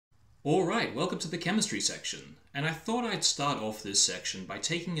Alright, welcome to the chemistry section. And I thought I'd start off this section by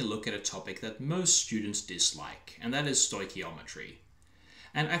taking a look at a topic that most students dislike, and that is stoichiometry.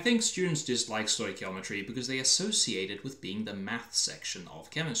 And I think students dislike stoichiometry because they associate it with being the math section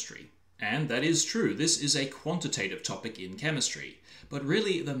of chemistry. And that is true, this is a quantitative topic in chemistry. But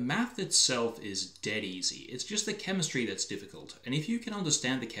really, the math itself is dead easy. It's just the chemistry that's difficult. And if you can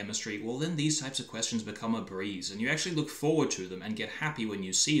understand the chemistry, well then these types of questions become a breeze, and you actually look forward to them and get happy when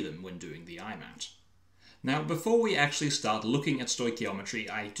you see them when doing the Imat. Now, before we actually start looking at stoichiometry,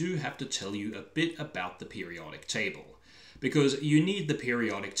 I do have to tell you a bit about the periodic table. Because you need the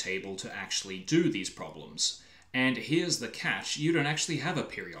periodic table to actually do these problems. And here's the catch, you don't actually have a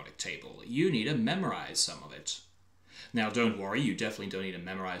periodic table. You need to memorize some of it. Now don't worry, you definitely don't need to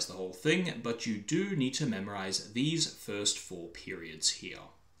memorize the whole thing, but you do need to memorize these first four periods here.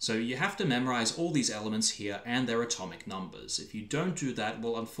 So you have to memorize all these elements here and their atomic numbers. If you don't do that,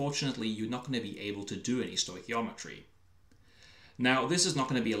 well unfortunately you're not going to be able to do any stoichiometry. Now this is not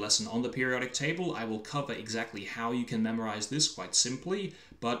going to be a lesson on the periodic table. I will cover exactly how you can memorize this quite simply,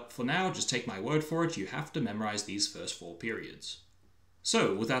 but for now just take my word for it, you have to memorize these first four periods.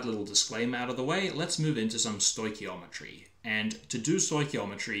 So, with that little disclaimer out of the way, let's move into some stoichiometry. And to do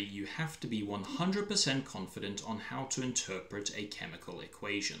stoichiometry, you have to be 100% confident on how to interpret a chemical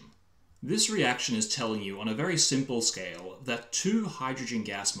equation. This reaction is telling you on a very simple scale that two hydrogen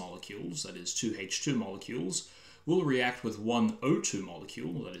gas molecules, that is two H2 molecules, will react with one O2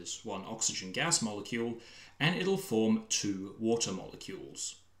 molecule, that is one oxygen gas molecule, and it'll form two water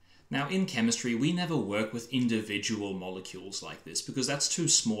molecules. Now in chemistry, we never work with individual molecules like this because that's too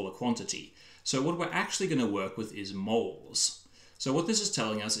small a quantity. So what we're actually going to work with is moles. So what this is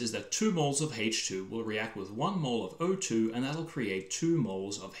telling us is that 2 moles of H2 will react with 1 mole of O2 and that'll create 2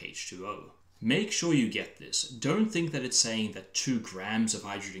 moles of H2O. Make sure you get this. Don't think that it's saying that 2 grams of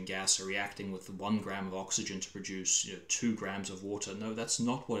hydrogen gas are reacting with 1 gram of oxygen to produce 2 grams of water. No, that's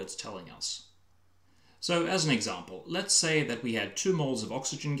not what it's telling us. So as an example, let's say that we had 2 moles of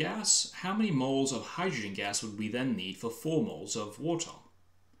oxygen gas. How many moles of hydrogen gas would we then need for 4 moles of water?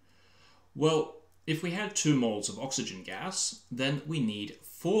 Well, if we had 2 moles of oxygen gas, then we need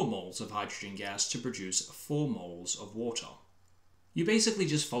 4 moles of hydrogen gas to produce 4 moles of water. You basically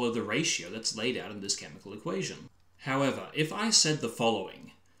just follow the ratio that's laid out in this chemical equation. However, if I said the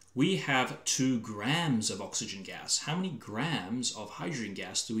following, we have 2 grams of oxygen gas. How many grams of hydrogen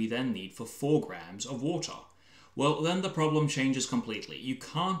gas do we then need for 4 grams of water? Well, then the problem changes completely. You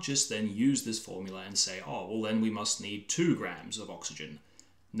can't just then use this formula and say, oh, well then we must need 2 grams of oxygen.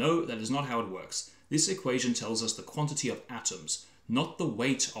 No, that is not how it works. This equation tells us the quantity of atoms, not the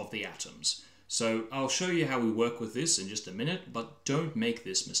weight of the atoms. So I'll show you how we work with this in just a minute, but don't make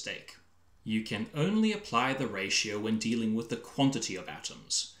this mistake. You can only apply the ratio when dealing with the quantity of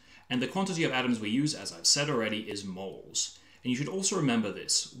atoms. And the quantity of atoms we use, as I've said already, is moles. And you should also remember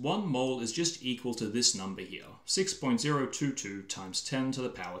this. 1 mole is just equal to this number here, 6.022 times 10 to the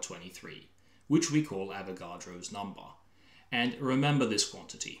power 23, which we call Avogadro's number. And remember this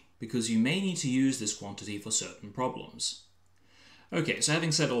quantity, because you may need to use this quantity for certain problems. Okay, so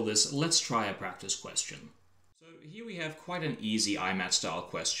having said all this, let's try a practice question. So here we have quite an easy Imat style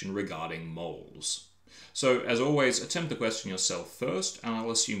question regarding moles. So, as always, attempt the question yourself first, and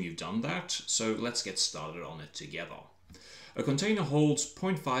I'll assume you've done that, so let's get started on it together. A container holds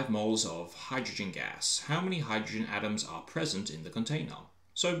 0.5 moles of hydrogen gas. How many hydrogen atoms are present in the container?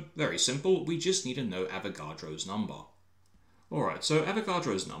 So, very simple, we just need to know Avogadro's number. Alright, so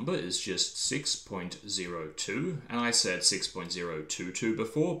Avogadro's number is just 6.02, and I said 6.022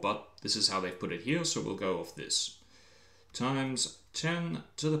 before, but this is how they've put it here, so we'll go off this. Times 10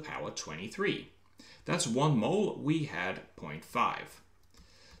 to the power 23. That's 1 mole, we had 0.5.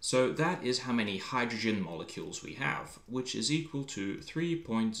 So that is how many hydrogen molecules we have, which is equal to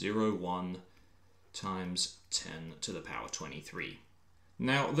 3.01 times 10 to the power 23.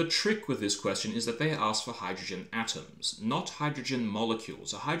 Now, the trick with this question is that they ask for hydrogen atoms, not hydrogen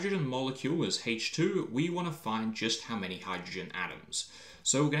molecules. A hydrogen molecule is H2. We want to find just how many hydrogen atoms.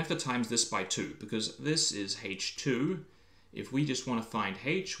 So we're going to have to times this by 2, because this is H2. If we just want to find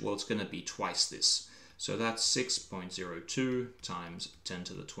H, well, it's going to be twice this. So that's 6.02 times 10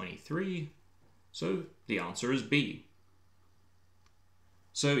 to the 23. So the answer is B.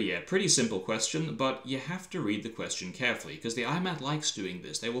 So yeah, pretty simple question, but you have to read the question carefully, because the Imat likes doing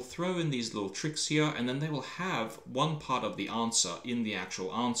this. They will throw in these little tricks here, and then they will have one part of the answer in the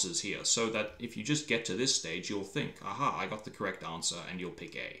actual answers here, so that if you just get to this stage, you'll think, aha, I got the correct answer, and you'll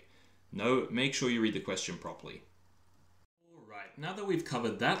pick A. No, make sure you read the question properly. Alright, Now that we've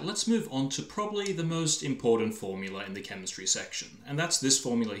covered that, let's move on to probably the most important formula in the chemistry section, and that's this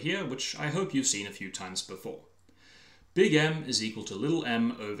formula here, which I hope you've seen a few times before. Big M is equal to little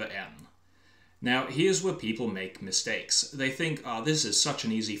m over n. Now, here's where people make mistakes. They think, this is such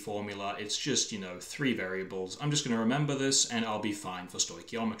an easy formula, it's just, 3 variables, I'm just going to remember this and I'll be fine for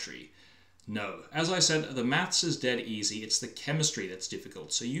stoichiometry. No, as I said, the maths is dead easy, it's the chemistry that's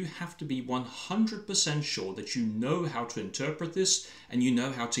difficult, so you have to be 100% sure that you know how to interpret this and you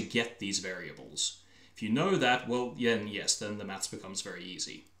know how to get these variables. If you know that, well, then yes, then the maths becomes very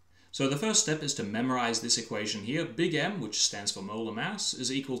easy. So the first step is to memorize this equation here. Big M, which stands for molar mass,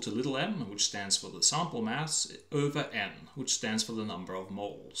 is equal to little m, which stands for the sample mass, over n, which stands for the number of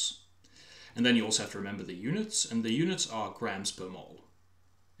moles. And then you also have to remember the units, and the units are grams per mole.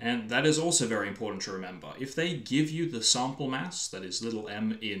 And that is also very important to remember. If they give you the sample mass, that is little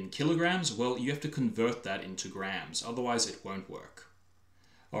m in kilograms, well, you have to convert that into grams, otherwise it won't work.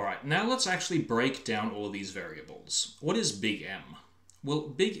 Alright, now let's actually break down all of these variables. What is big M? Well,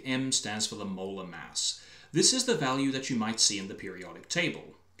 big M stands for the molar mass. This is the value that you might see in the periodic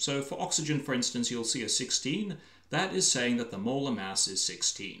table. So for oxygen, for instance, you'll see a 16. That is saying that the molar mass is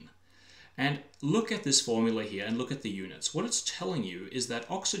 16. And look at this formula here and look at the units. What it's telling you is that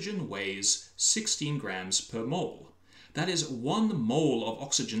oxygen weighs 16 grams per mole. That is 1 mole of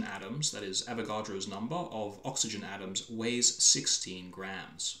oxygen atoms, that is Avogadro's number of oxygen atoms, weighs 16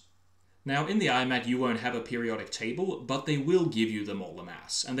 grams. Now in the Imat you won't have a periodic table, but they will give you the molar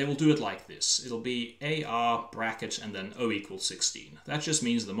mass, and they will do it like this. It'll be AR bracket and then O equals 16. That just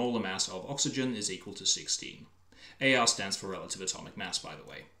means the molar mass of oxygen is equal to 16. AR stands for relative atomic mass, by the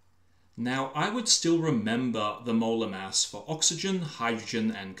way. Now, I would still remember the molar mass for oxygen, hydrogen,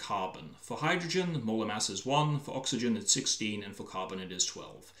 and carbon. For hydrogen, molar mass is 1, for oxygen it's 16, and for carbon it is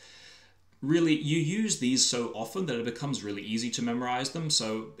 12. Really, you use these so often that it becomes really easy to memorize them,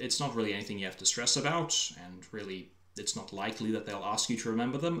 so it's not really anything you have to stress about, and really, it's not likely that they'll ask you to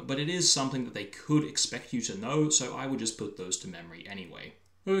remember them, but it is something that they could expect you to know, so I would just put those to memory anyway.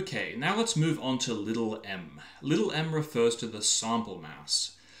 Okay, now let's move on to little m. Little m refers to the sample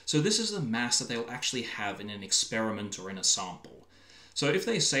mass. So this is the mass that they'll actually have in an experiment or in a sample. So if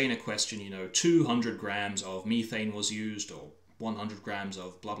they say in a question, 200 grams of methane was used, or 100 grams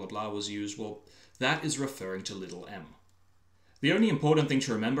of blah blah blah was used, well, that is referring to little m. The only important thing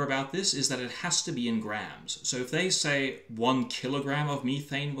to remember about this is that it has to be in grams. So if they say 1 kilogram of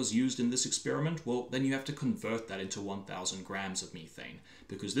methane was used in this experiment, well, then you have to convert that into 1,000 grams of methane,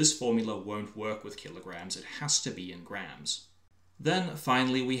 because this formula won't work with kilograms, it has to be in grams. Then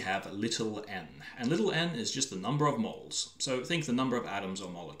finally we have little n, and little n is just the number of moles, so think the number of atoms or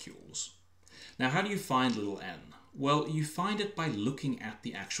molecules. Now how do you find little n? Well, you find it by looking at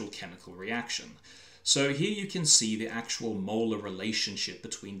the actual chemical reaction. So here you can see the actual molar relationship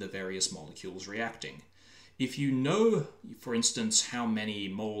between the various molecules reacting. If you know, for instance, how many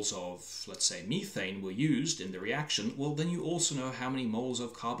moles of, let's say, methane were used in the reaction, well then you also know how many moles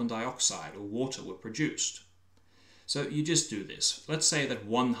of carbon dioxide or water were produced. So you just do this. Let's say that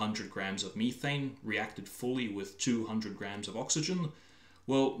 100 grams of methane reacted fully with 200 grams of oxygen.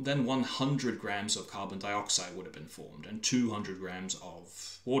 Well, then 100 grams of carbon dioxide would have been formed, and 200 grams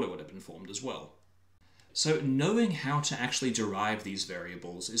of water would have been formed as well. So knowing how to actually derive these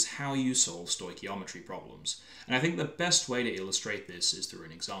variables is how you solve stoichiometry problems. And I think the best way to illustrate this is through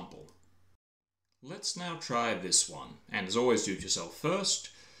an example. Let's now try this one. And as always, do it yourself first.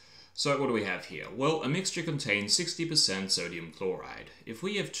 So what do we have here? Well, a mixture contains 60% sodium chloride. If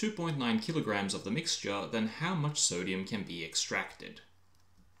we have 2.9 kilograms of the mixture, then how much sodium can be extracted?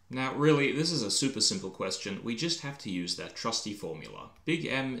 Now really, this is a super simple question. We just have to use that trusty formula. Big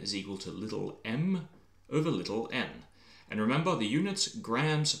M is equal to little m over little n. And remember the units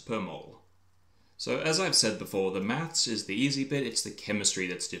grams per mole. So as I've said before, the maths is the easy bit, it's the chemistry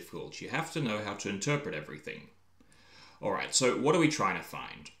that's difficult. You have to know how to interpret everything. Alright, so what are we trying to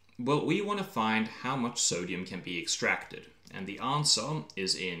find? Well, we want to find how much sodium can be extracted, and the answer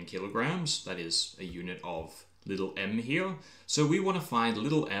is in kilograms, that is a unit of little m here, so we want to find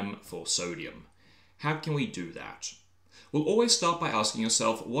little m for sodium. How can we do that? We'll always start by asking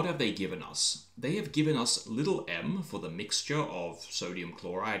yourself, what have they given us? They have given us little m for the mixture of sodium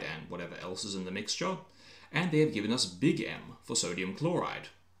chloride and whatever else is in the mixture, and they have given us big M for sodium chloride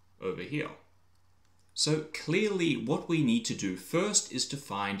over here. So clearly what we need to do first is to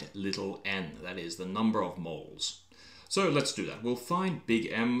find little n, that is the number of moles. So let's do that. We'll find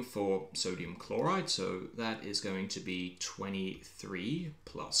big M for sodium chloride, so that is going to be 23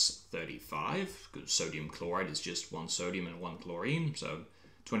 plus 35, because sodium chloride is just one sodium and one chlorine, so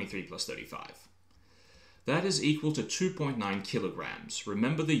 23 plus 35. That is equal to 2.9 kilograms.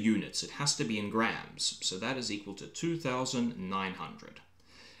 Remember the units, it has to be in grams. So that is equal to 2,900.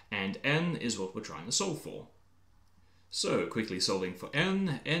 And n is what we're trying to solve for. So quickly solving for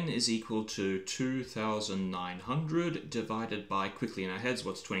n is equal to 2,900 divided by, quickly in our heads,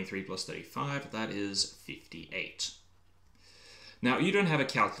 what's 23 plus 35? That is 58. Now, you don't have a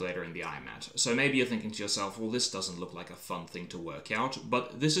calculator in the Imat, so maybe you're thinking to yourself, well, this doesn't look like a fun thing to work out,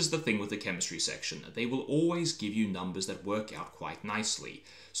 but this is the thing with the chemistry section. They will always give you numbers that work out quite nicely.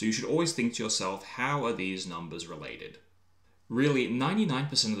 So you should always think to yourself, how are these numbers related? Really,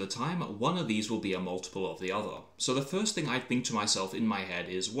 99% of the time, one of these will be a multiple of the other. So the first thing I think to myself in my head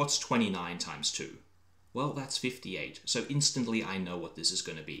is, what's 29 times 2? Well, that's 58. So instantly I know what this is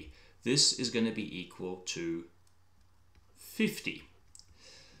going to be. This is going to be equal to 50.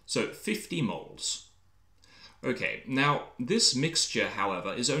 So 50 moles. Okay, now this mixture,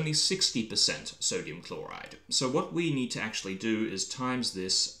 however, is only 60% sodium chloride. So what we need to actually do is times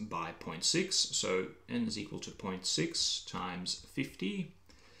this by 0.6. So n is equal to 0.6 times 50.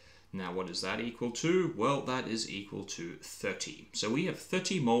 Now what is that equal to? Well, that is equal to 30. So we have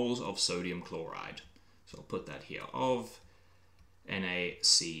 30 moles of sodium chloride. So I'll put that here, of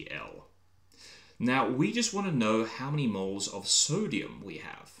NaCl. Now, we just want to know how many moles of sodium we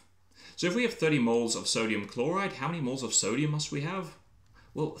have. So if we have 30 moles of sodium chloride, how many moles of sodium must we have?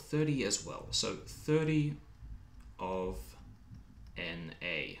 Well, 30 as well. So 30 of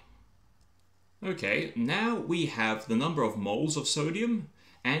Na. Okay, now we have the number of moles of sodium,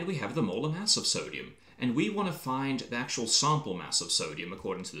 and we have the molar mass of sodium. And we want to find the actual sample mass of sodium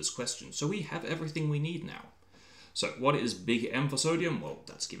according to this question. So we have everything we need now. So what is big M for sodium? Well,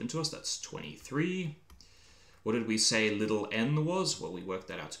 that's given to us. That's 23. What did we say little n was? Well, we worked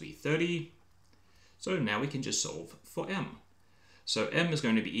that out to be 30. So now we can just solve for M. So M is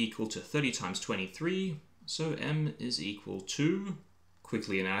going to be equal to 30 times 23. So M is equal to,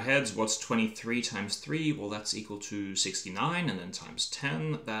 quickly in our heads, what's 23 times 3? Well, that's equal to 69. And then times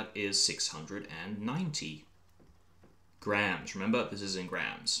 10, that is 690 grams. Remember, this is in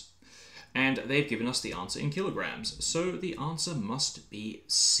grams. And they've given us the answer in kilograms, so the answer must be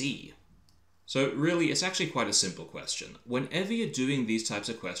C. So really, it's actually quite a simple question. Whenever you're doing these types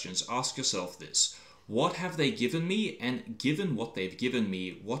of questions, ask yourself this: what have they given me? And given what they've given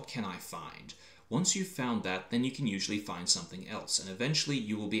me, what can I find? Once you've found that, then you can usually find something else, and eventually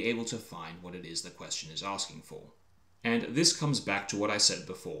you will be able to find what it is the question is asking for. And this comes back to what I said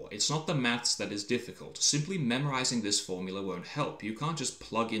before. It's not the maths that is difficult. Simply memorizing this formula won't help. You can't just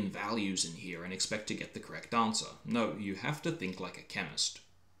plug in values in here and expect to get the correct answer. No, you have to think like a chemist.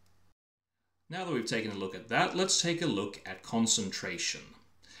 Now that we've taken a look at that, let's take a look at concentration.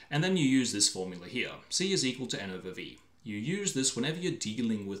 And then you use this formula here. C is equal to N over V. You use this whenever you're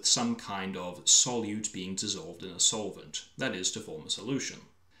dealing with some kind of solute being dissolved in a solvent. That is, to form a solution.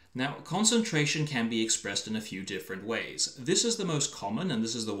 Now, concentration can be expressed in a few different ways. This is the most common, and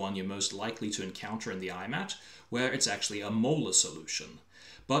this is the one you're most likely to encounter in the Imat, where it's actually a molar solution.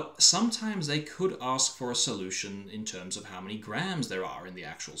 But sometimes they could ask for a solution in terms of how many grams there are in the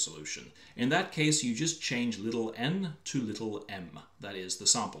actual solution. In that case, you just change little n to little m, that is the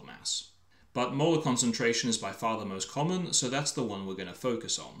sample mass. But molar concentration is by far the most common, so that's the one we're going to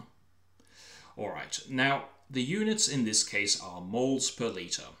focus on. Alright, now, the units in this case are moles per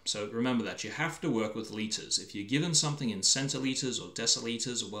liter. So remember that you have to work with liters. If you're given something in centiliters or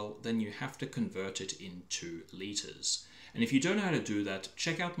deciliters, well, then you have to convert it into liters. And if you don't know how to do that,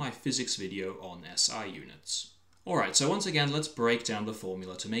 check out my physics video on SI units. Alright, so once again, let's break down the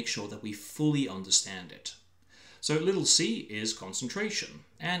formula to make sure that we fully understand it. So little c is concentration,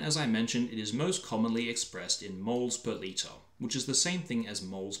 and as I mentioned, it is most commonly expressed in moles per liter, which is the same thing as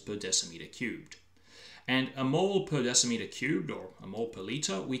moles per decimeter cubed. And a mole per decimeter cubed, or a mole per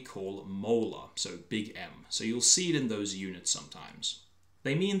liter, we call molar, so big M. So you'll see it in those units sometimes.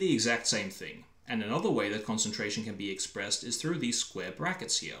 They mean the exact same thing. And another way that concentration can be expressed is through these square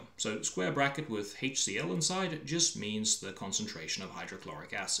brackets here. So square bracket with HCl inside just means the concentration of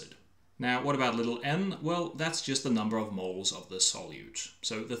hydrochloric acid. Now, what about little n? Well, that's just the number of moles of the solute,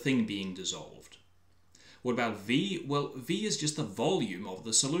 so the thing being dissolved. What about V? Well, V is just the volume of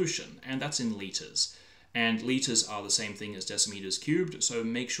the solution, and that's in liters. And liters are the same thing as decimeters cubed, so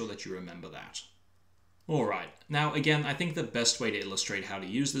make sure that you remember that. Alright, now again, I think the best way to illustrate how to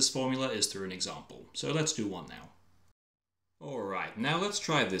use this formula is through an example, so let's do one now. Alright, now let's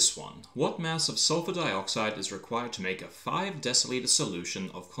try this one. What mass of sulfur dioxide is required to make a 5 deciliter solution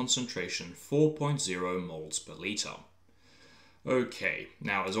of concentration 4.0 moles per liter? Okay,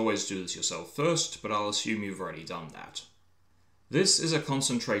 now as always do this yourself first, but I'll assume you've already done that. This is a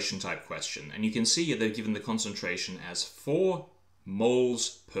concentration type question, and you can see they've given the concentration as 4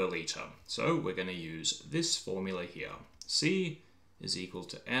 moles per liter. So we're going to use this formula here. C is equal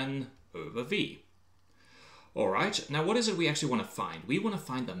to N over V. All right, now what is it we actually want to find? We want to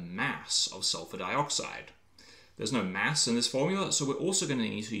find the mass of sulfur dioxide. There's no mass in this formula, so we're also going to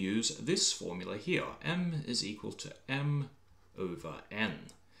need to use this formula here. M is equal to M over N.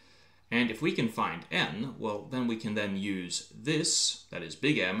 And if we can find N, well, then we can then use this, that is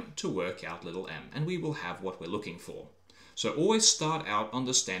big M, to work out little m, and we will have what we're looking for. So always start out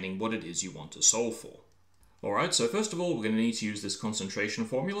understanding what it is you want to solve for. All right, so first of all, we're going to need to use this concentration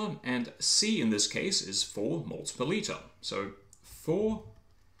formula, and C in this case is 4 moles per liter. So 4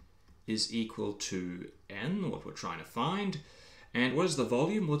 is equal to N, what we're trying to find. And what is the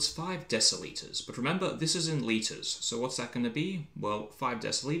volume? Well, it's 5 deciliters. But remember, this is in liters. So what's that going to be? Well, 5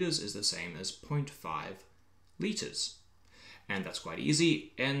 deciliters is the same as 0.5 liters. And that's quite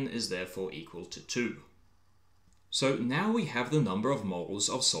easy. N is therefore equal to 2. So now we have the number of moles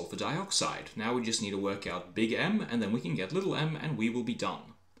of sulfur dioxide. Now we just need to work out big M, and then we can get little m, and we will be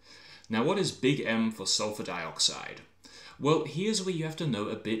done. Now what is big M for sulfur dioxide? Well, here's where you have to know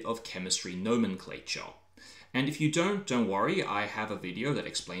a bit of chemistry nomenclature. And if you don't worry, I have a video that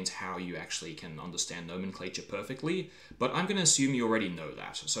explains how you actually can understand nomenclature perfectly, but I'm going to assume you already know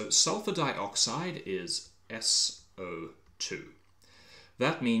that. So sulfur dioxide is SO2.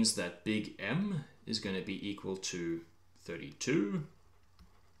 That means that big M is going to be equal to 32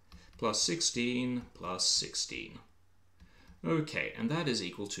 plus 16 plus 16. Okay, and that is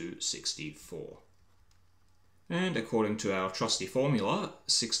equal to 64. And according to our trusty formula,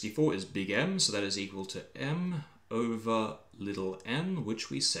 64 is big M, so that is equal to M over little n, which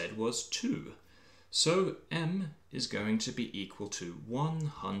we said was 2. So M is going to be equal to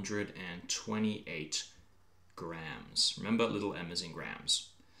 128 grams. Remember, little m is in grams.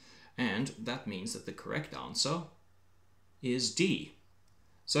 And that means that the correct answer is D.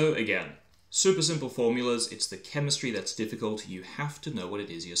 So again, super simple formulas. It's the chemistry that's difficult. You have to know what it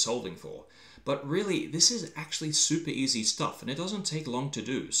is you're solving for. But really, this is actually super easy stuff, and it doesn't take long to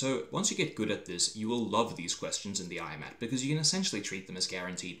do. So once you get good at this, you will love these questions in the Imat, because you can essentially treat them as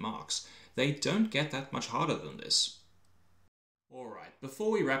guaranteed marks. They don't get that much harder than this. Alright, before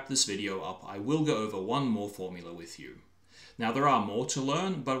we wrap this video up, I will go over one more formula with you. Now there are more to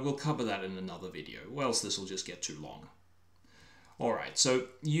learn, but we'll cover that in another video, or else this will just get too long. Alright, so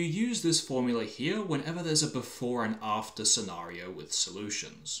you use this formula here whenever there's a before and after scenario with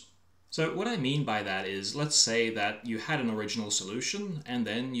solutions. So what I mean by that is, let's say that you had an original solution and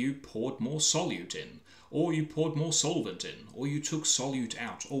then you poured more solute in, or you poured more solvent in, or you took solute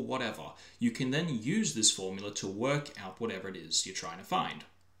out, or whatever. You can then use this formula to work out whatever it is you're trying to find.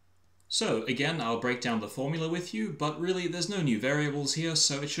 So again, I'll break down the formula with you, but really there's no new variables here,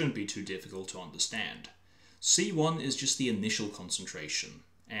 so it shouldn't be too difficult to understand. C1 is just the initial concentration,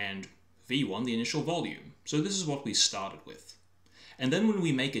 and V1 the initial volume. So this is what we started with. And then when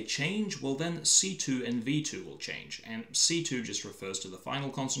we make a change, well then C2 and V2 will change, and C2 just refers to the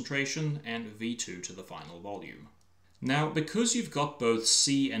final concentration and V2 to the final volume. Now, because you've got both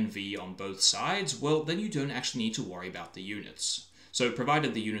C and V on both sides, well then you don't actually need to worry about the units. So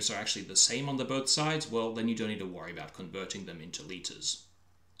provided the units are actually the same on the both sides, well then you don't need to worry about converting them into liters.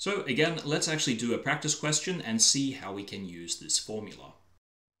 So again, let's actually do a practice question and see how we can use this formula.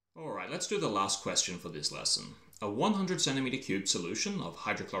 Alright, let's do the last question for this lesson. A 100 centimeter cubed solution of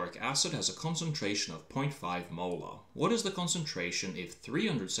hydrochloric acid has a concentration of 0.5 molar. What is the concentration if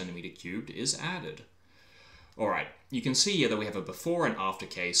 300 centimeter cubed is added? Alright, you can see here that we have a before and after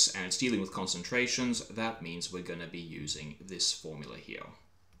case, and it's dealing with concentrations. That means we're going to be using this formula here.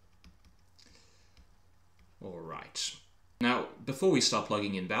 Alright. Now, before we start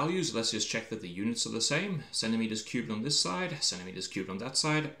plugging in values, let's just check that the units are the same. Centimeters cubed on this side, centimeters cubed on that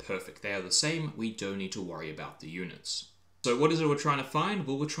side. Perfect, they are the same. We don't need to worry about the units. So what is it we're trying to find?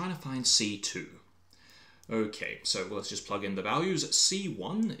 Well, we're trying to find C2. Okay, so let's just plug in the values.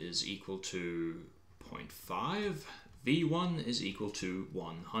 C1 is equal to 0.5. V1 is equal to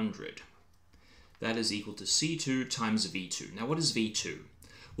 100. That is equal to C2 times V2. Now, what is V2?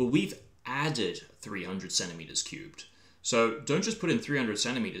 Well, we've added 300 centimeters cubed. So don't just put in 300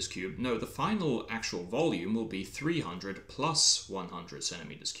 centimeters cubed. No, the final actual volume will be 300 plus 100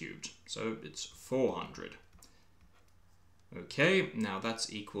 centimeters cubed. So it's 400. Okay, now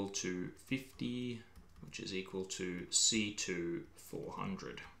that's equal to 50, which is equal to C2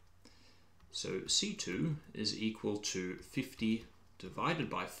 400. So C2 is equal to 50 divided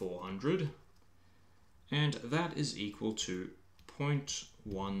by 400, and that is equal to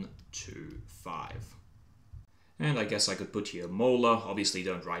 0.125. And I guess I could put here molar. Obviously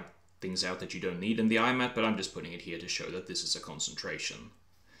don't write things out that you don't need in the Imat, but I'm just putting it here to show that this is a concentration.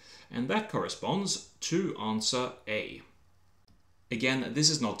 And that corresponds to answer A. Again, this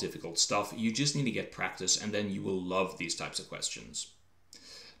is not difficult stuff. You just need to get practice and then you will love these types of questions.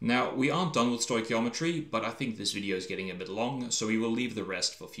 Now, we aren't done with stoichiometry, but I think this video is getting a bit long, so we will leave the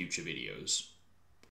rest for future videos.